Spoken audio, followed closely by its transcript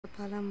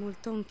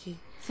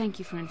Thank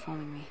you for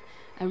informing me.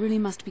 I really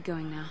must be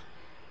going now.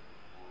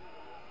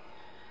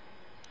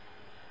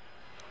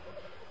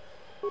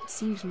 It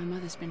seems my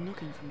mother's been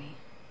looking for me.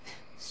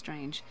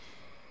 Strange.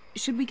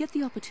 Should we get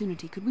the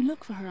opportunity, could we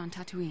look for her on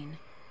Tatooine?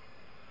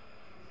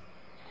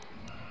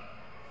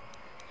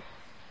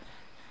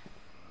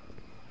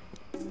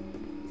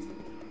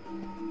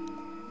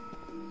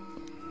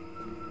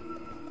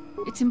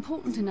 It's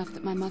important enough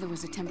that my mother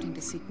was attempting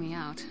to seek me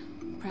out.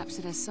 Perhaps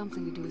it has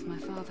something to do with my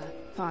father.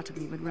 Part of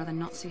me would rather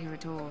not see her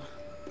at all.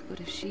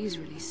 But if she's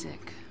really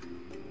sick,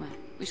 well,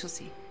 we shall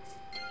see.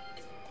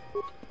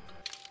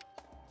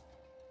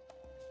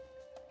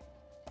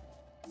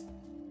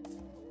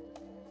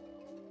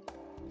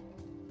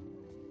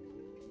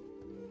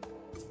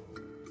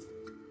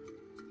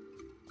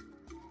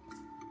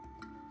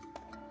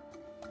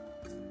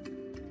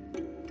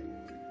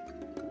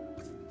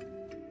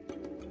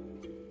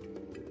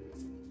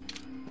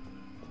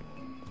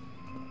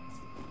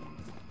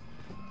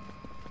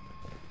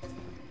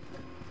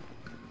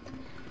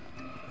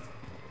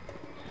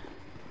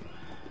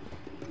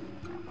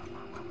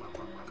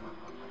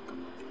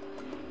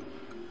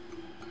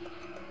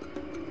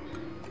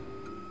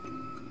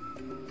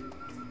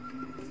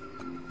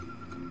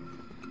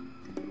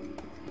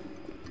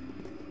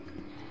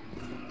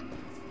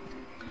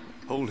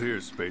 Hold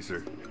here,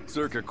 Spacer.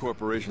 Zerka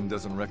Corporation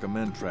doesn't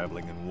recommend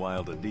traveling in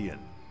Wild Adean.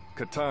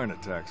 Katarn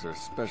attacks are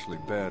especially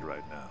bad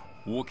right now.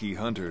 Wookiee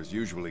hunters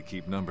usually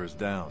keep numbers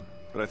down,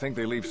 but I think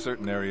they leave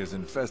certain areas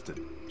infested,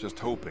 just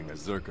hoping a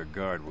Zerka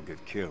guard will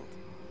get killed.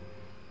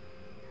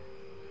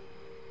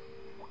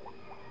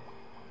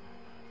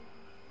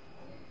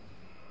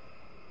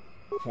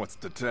 What's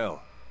to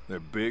tell? They're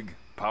big,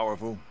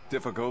 powerful,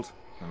 difficult,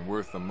 and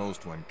worth the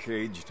most when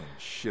caged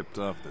and shipped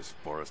off this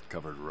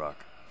forest-covered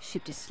rock.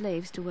 Shipped as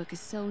slaves to work as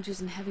soldiers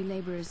and heavy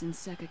laborers in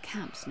Zerka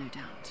camps, no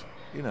doubt.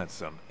 You're not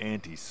some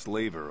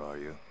anti-slaver, are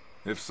you?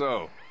 If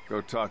so, go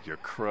talk your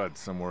crud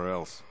somewhere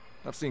else.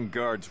 I've seen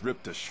guards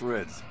ripped to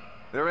shreds.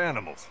 They're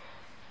animals.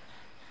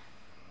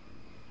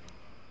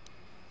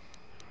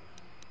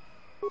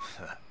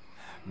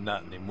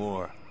 Not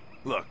anymore.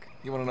 Look,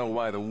 you want to know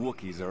why the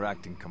Wookiees are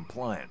acting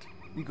compliant?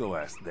 You go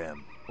ask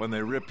them. When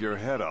they rip your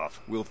head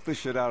off, we'll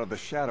fish it out of the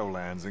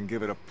Shadowlands and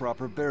give it a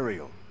proper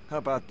burial. How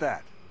about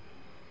that?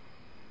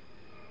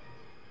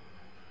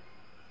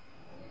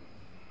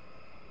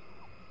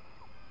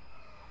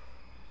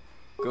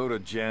 Go to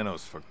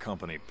Janos for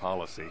company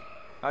policy.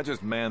 I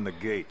just man the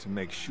gate to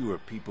make sure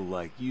people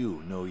like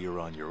you know you're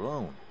on your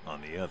own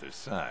on the other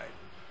side.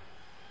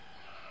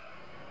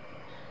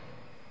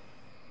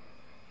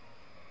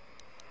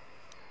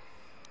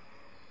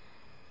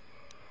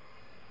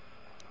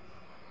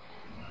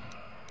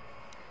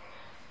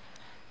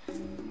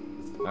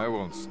 I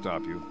won't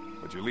stop you,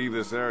 but you leave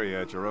this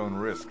area at your own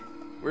risk.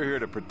 We're here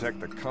to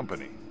protect the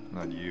company,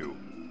 not you.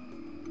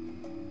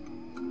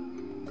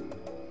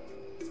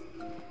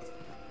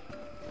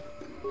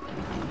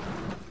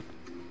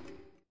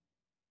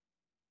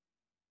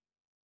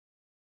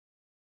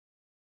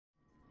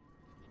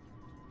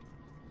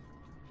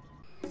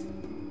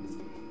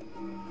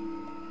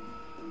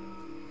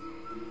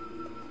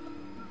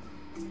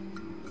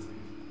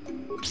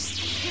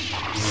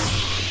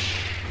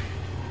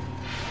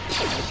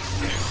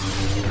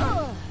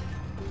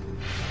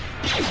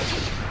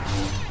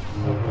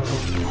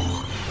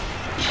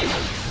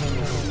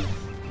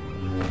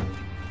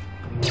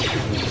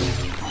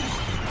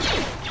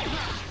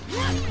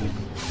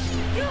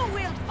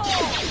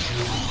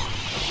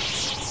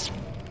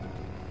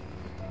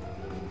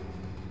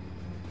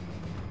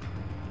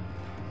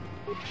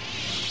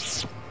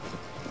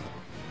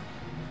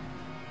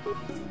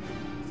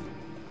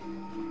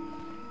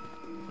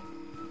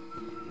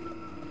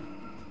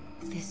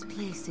 This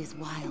place is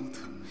wild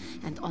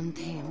and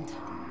untamed.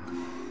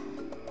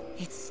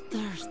 It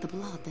stirs the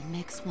blood that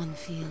makes one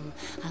feel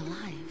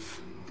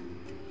alive.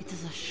 It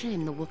is a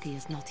shame the Wookiee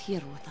is not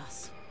here with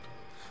us.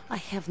 I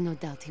have no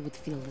doubt he would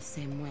feel the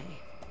same way.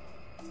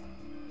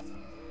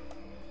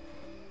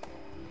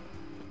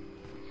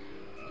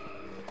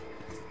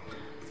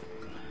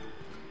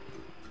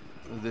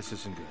 This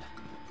isn't good.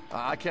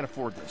 I can't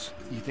afford this.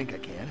 You think I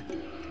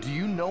can? Do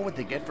you know what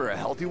they get for a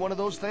healthy one of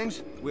those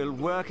things? We'll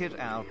work it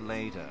out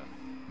later.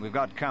 We've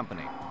got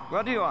company.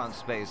 What do you want,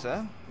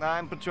 Spacer?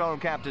 I'm Patrol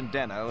Captain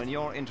Deno, and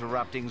you're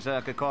interrupting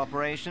Zerka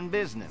Corporation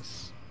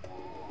business.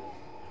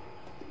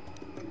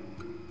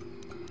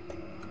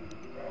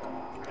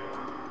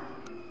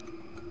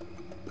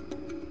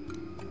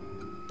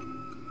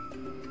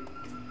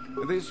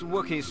 This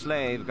Wookiee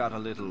slave got a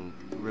little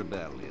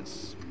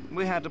rebellious.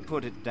 We had to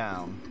put it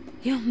down.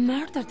 You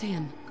murdered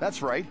him.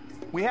 That's right.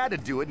 We had to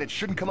do it, and it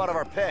shouldn't come out of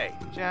our pay.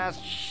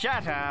 Just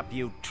shut up,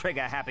 you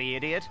trigger-happy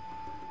idiot.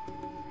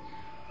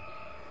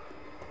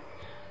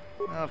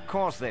 Of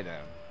course they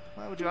don't.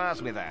 Why would you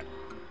ask me that?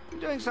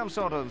 You're doing some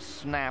sort of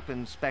snap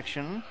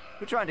inspection?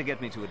 You're trying to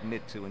get me to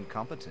admit to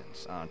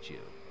incompetence, aren't you?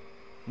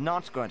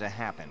 Not going to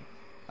happen.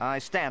 I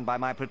stand by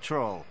my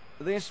patrol.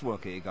 This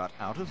Wookiee got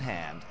out of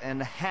hand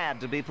and had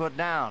to be put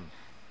down.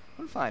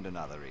 We'll find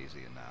another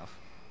easy enough.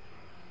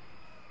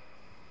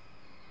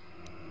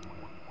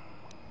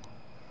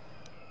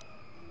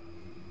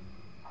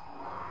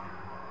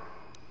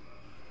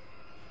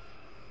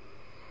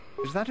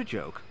 Is that a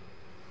joke?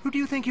 Who do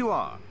you think you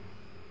are?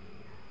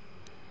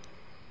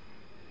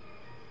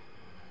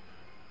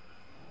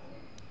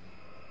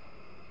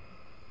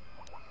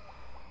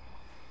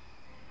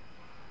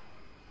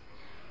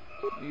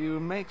 You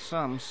make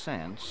some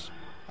sense.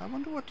 I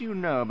wonder what you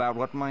know about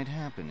what might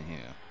happen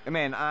here.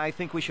 Men, I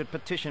think we should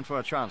petition for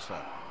a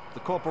transfer. The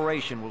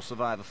corporation will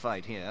survive a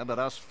fight here, but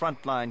us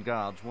frontline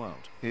guards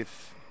won't.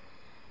 If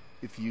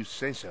you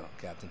say so,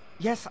 Captain.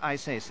 Yes, I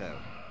say so.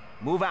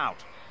 Move out.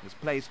 This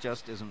place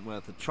just isn't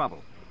worth the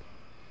trouble.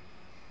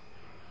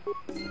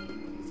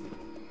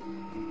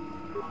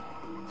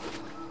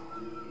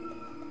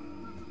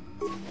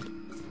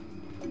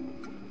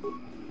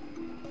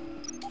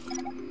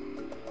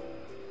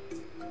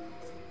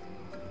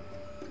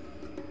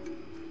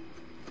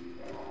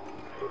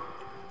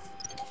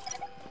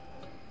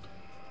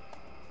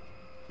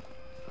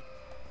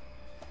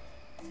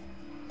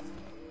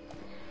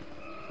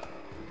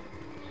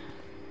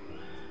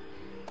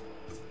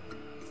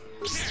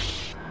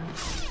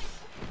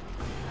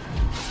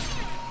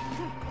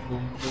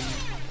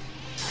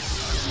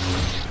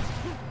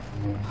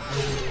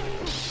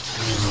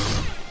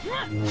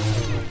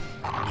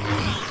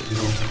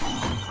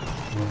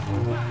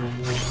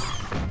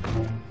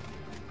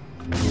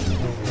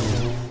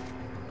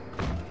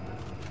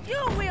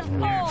 You will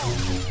fall!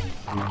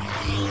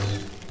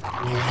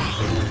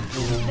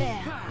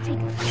 There, take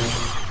it.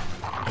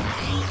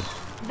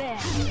 There.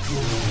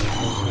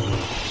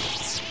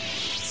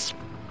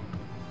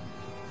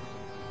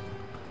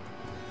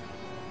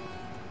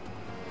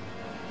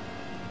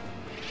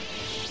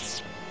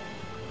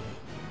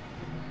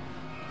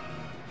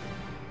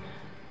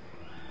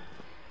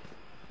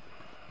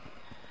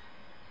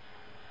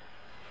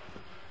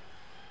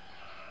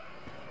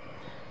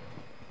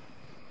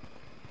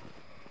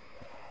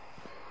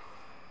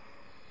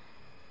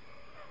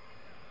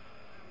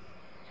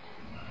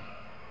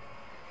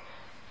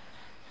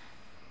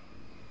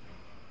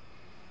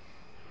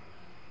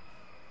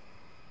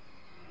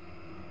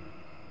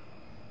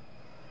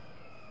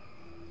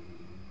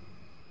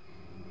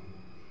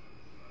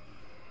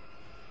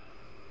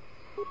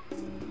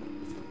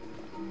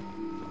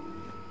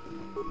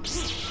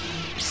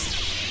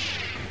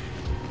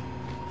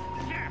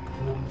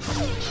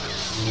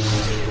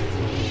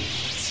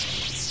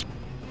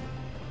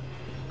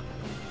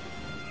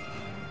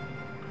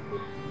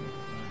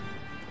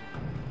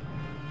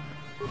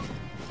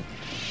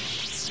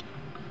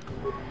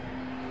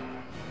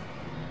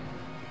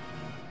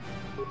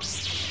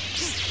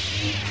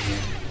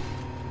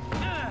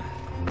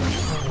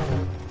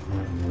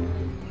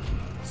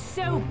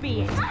 So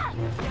be it.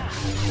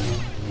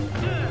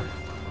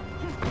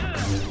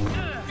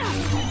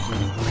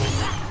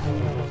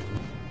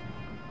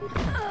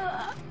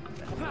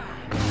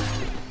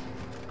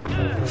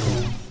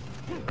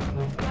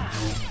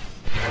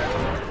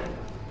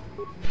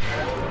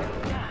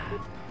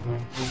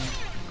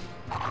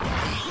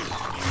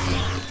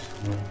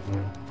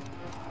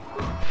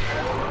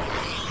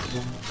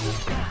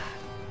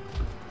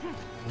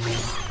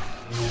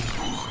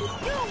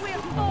 You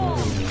will fall.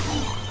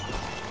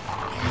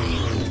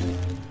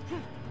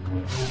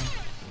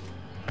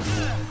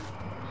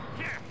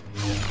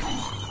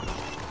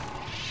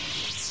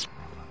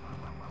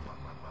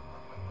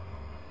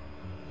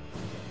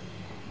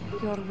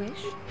 Your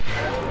wish?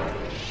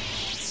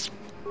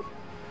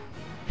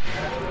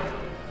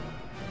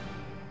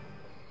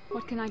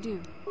 What can I do?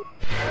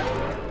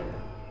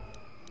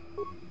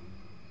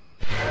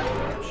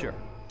 Sure.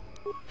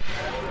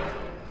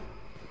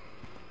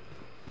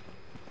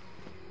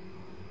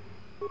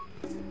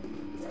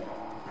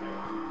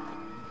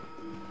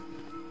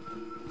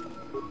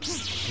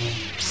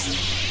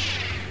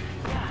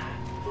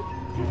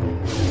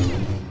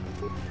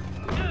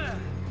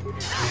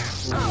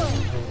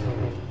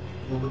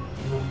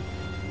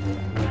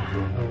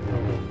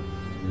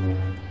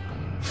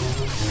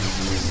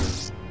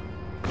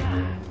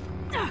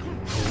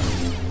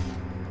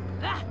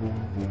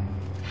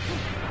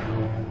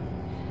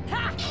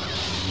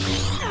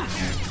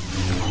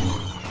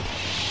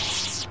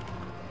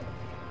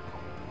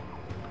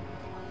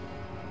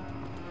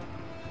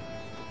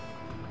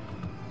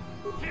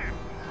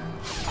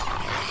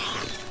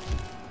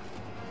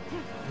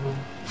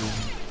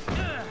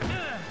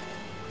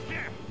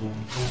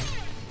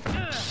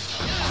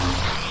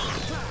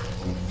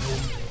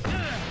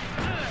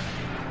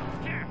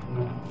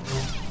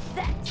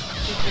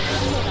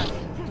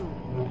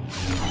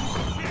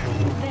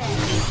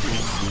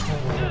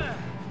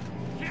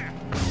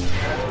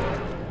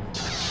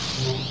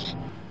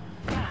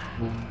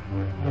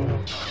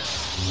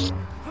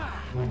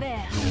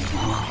 There.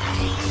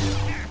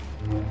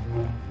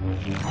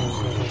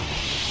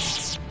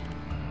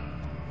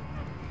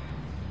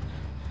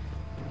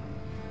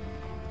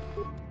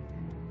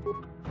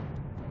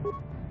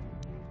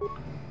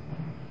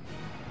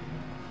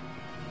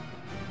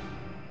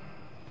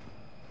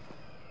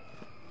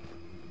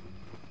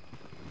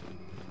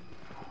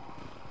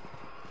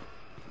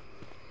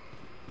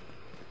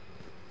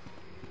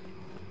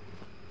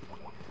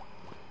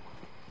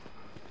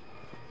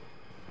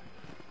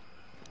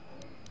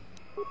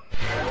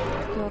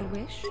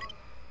 wish?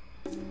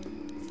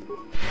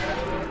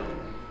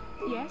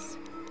 Yes?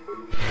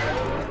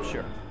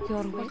 Sure.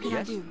 Your wish? What can I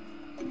Yes. do?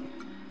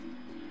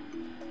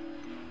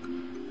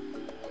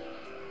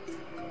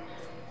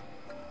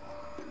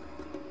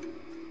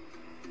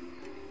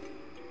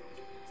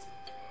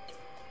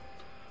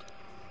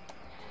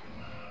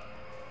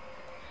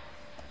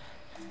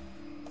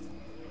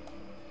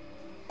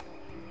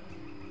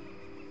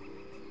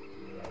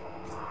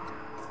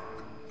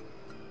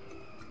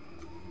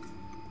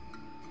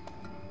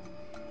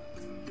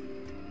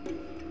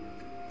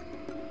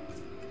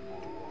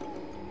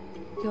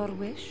 Your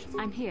wish?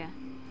 I'm here.